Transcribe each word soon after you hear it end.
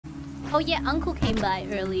Oh yeah, Uncle came by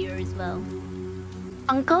earlier as well.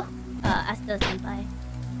 Uncle? Asta senpai.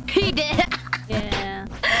 He did. Yeah.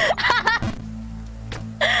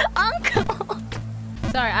 Uncle.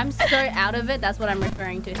 Sorry, I'm so out of it. That's what I'm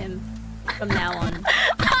referring to him from now on.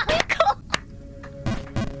 Uncle.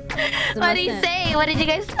 What did he say? What did you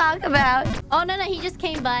guys talk about? Oh no, he just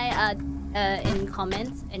came by in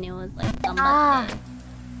comments and it was like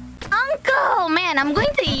Uncle, man, I'm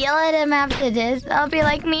going to yell at him after this. I'll be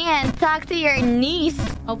like, man, talk to your niece.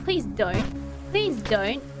 Oh, please don't. Please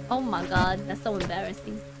don't. Oh my god, that's so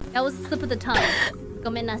embarrassing. That was a slip of the tongue.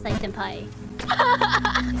 Gomenasai senpai.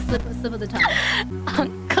 slip of the tongue.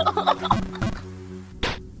 Uncle.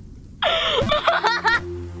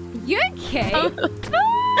 You okay?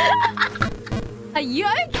 Are you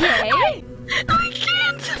okay? I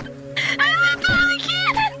can't. I literally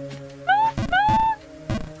can't.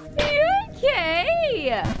 Are you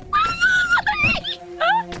okay? I'm so sorry.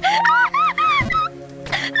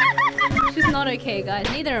 She's not okay, guys.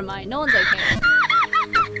 Neither am I. No one's okay.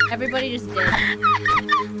 Everybody just did.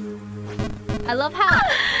 I love how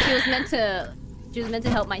she was meant to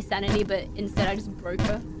help my sanity, but instead I just broke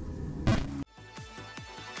her.